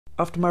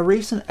After my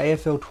recent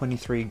AFL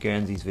 23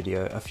 Guernseys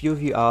video, a few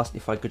of you asked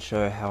if I could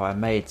show how I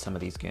made some of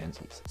these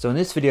Guernseys. So in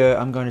this video,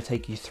 I'm going to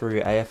take you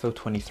through AFL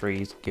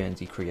 23's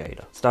Guernsey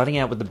creator. Starting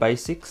out with the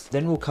basics,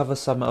 then we'll cover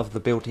some of the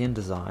built-in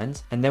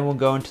designs, and then we'll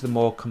go into the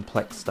more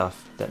complex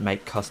stuff that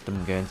make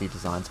custom Guernsey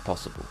designs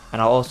possible.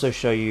 And I'll also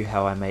show you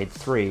how I made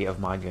 3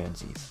 of my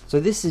Guernseys. So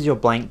this is your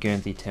blank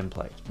Guernsey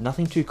template.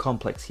 Nothing too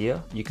complex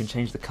here. You can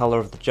change the color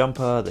of the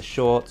jumper, the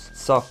shorts,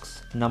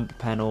 socks, number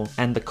panel,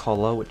 and the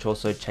collar, which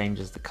also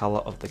changes the color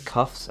of the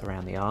cuffs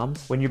around the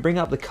arms. When you bring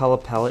up the color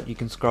palette, you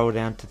can scroll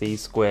down to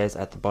these squares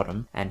at the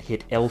bottom and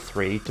hit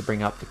L3 to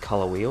bring up the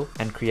color wheel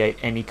and create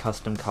any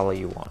custom color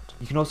you want.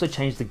 You can also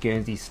change the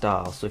Guernsey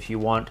style, so if you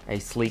want a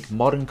sleek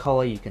modern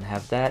collar, you can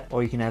have that,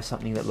 or you can have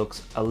something that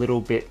looks a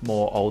little bit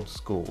more old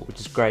school, which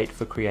is great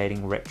for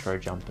creating retro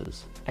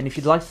jumpers. And if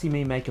you'd like to see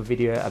me make a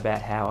video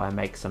about how I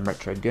make some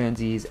retro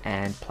Guernseys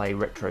and play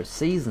retro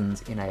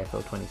seasons in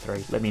AFL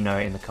 23, let me know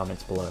in the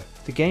comments below.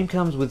 The game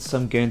comes with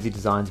some Guernsey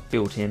designs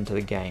built into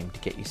the game to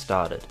get you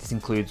started. This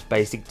includes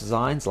basic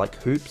designs like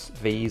hoops,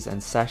 V's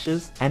and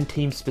sashes, and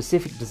team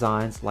specific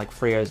designs like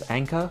Freo's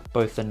Anchor,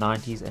 both the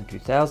 90s and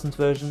 2000s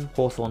version,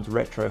 Hawthorn's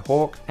Retro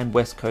Hawk, and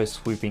West Coast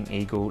Swooping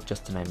Eagle,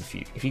 just to name a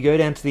few. If you go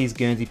down to these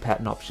Guernsey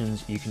pattern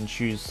options, you can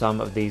choose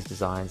some of these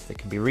designs that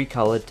can be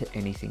recolored to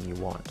anything you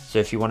want. So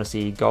if you want to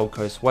see Gold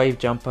Coast Wave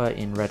Jumper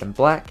in red and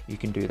black, you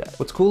can do that.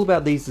 What's cool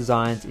about these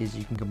designs is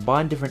you can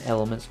combine different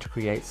elements to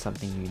create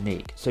something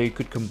unique. So you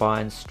could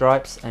combine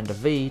stripes and a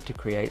V to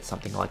create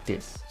something like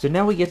this. So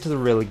now we get to the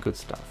really good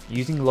stuff,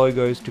 using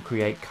logos to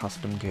create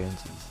custom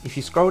Guernseys. If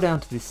you scroll down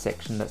to this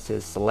section that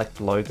says select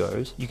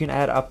logos, you can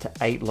add up to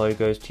 8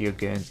 logos to your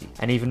Guernsey,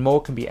 and even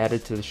more can be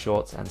added to the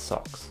shorts and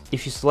socks.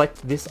 If you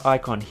select this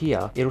icon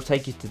here, it'll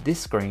take you to this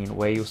screen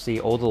where you'll see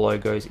all the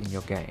logos in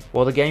your game.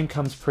 While the game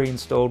comes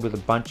pre-installed with a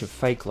bunch of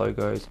fake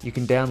logos, you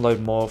can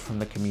download more from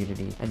the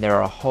community, and there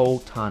are a whole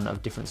ton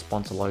of different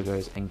sponsor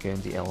logos and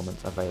Guernsey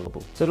elements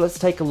available. So let's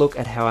take a look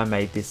at how I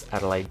made this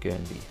Adelaide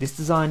Guernsey. This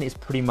design is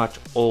pretty much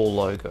all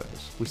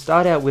logos. We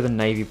start out with a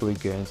navy blue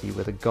Guernsey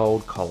with a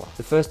gold collar.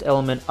 The first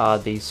element are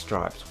these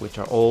stripes, which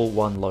are all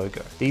one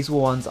logo. These were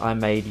ones I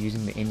made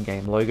using the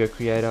in-game logo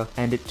creator,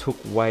 and it took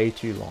way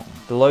too long.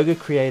 The logo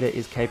creator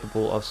is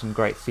capable of some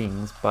great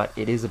things, but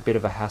it is a bit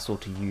of a hassle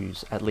to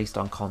use, at least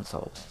on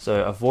consoles,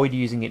 so avoid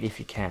using it if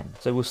you can.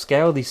 So we'll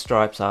scale these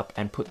stripes up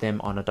and put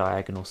them on a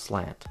diagonal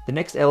slant. The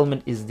next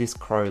element is this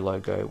crow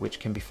logo, which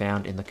can be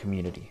found in the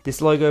community.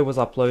 This logo was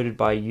uploaded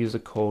by a user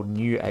called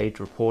New Age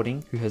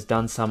Reporting, who has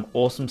done some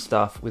awesome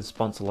stuff with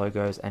sponsor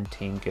logos and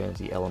Team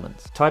Guernsey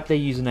elements. Type their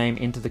username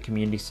into the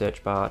community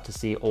search bar to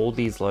see all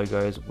these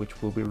logos,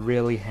 which will be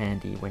really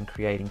handy when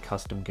creating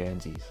custom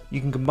Guernseys. You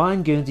can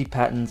combine Guernsey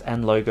patterns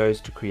and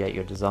logos to create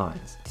your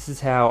designs. This is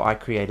how I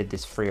created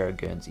this Freo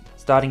Guernsey,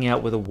 starting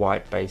out with a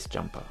white base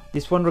jumper.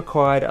 This one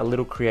required a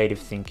little creative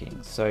thinking,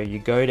 so you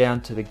go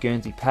down to the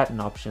Guernsey pattern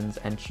options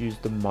and choose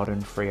the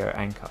modern Freo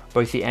anchor.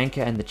 Both the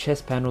anchor and the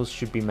chest panels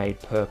should be made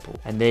purple,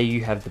 and there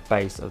you have the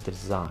base of the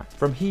design.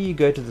 From here you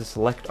go to the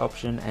select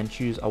option and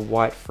choose a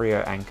white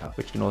Freo anchor,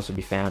 which can also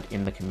be found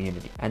in the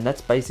community. And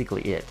that's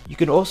basically it. You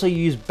can also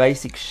use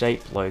basic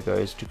shape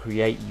logos to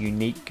create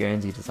unique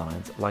Guernsey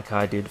designs, like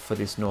I did for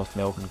this North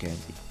Melbourne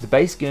Guernsey. The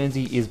base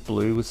Guernsey is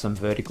blue with some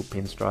vertical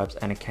pinstripes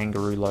and a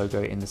kangaroo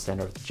logo in the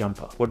center of the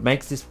jumper. What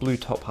makes this blue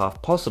top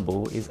half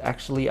possible is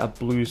actually a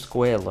blue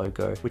square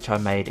logo, which I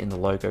made in the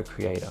logo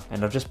creator.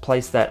 And I've just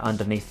placed that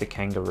underneath the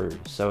kangaroo,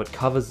 so it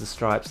covers the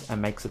stripes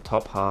and makes the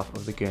top half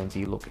of the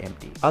Guernsey look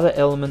empty. Other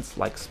elements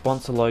like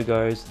sponsor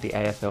logos, the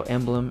AFL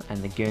emblem,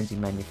 and the Guernsey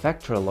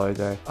manufacturer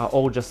logo are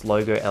all just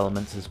logo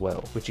elements as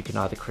well, which you can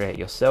either create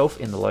yourself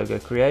in the logo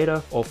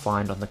creator or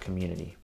find on the community.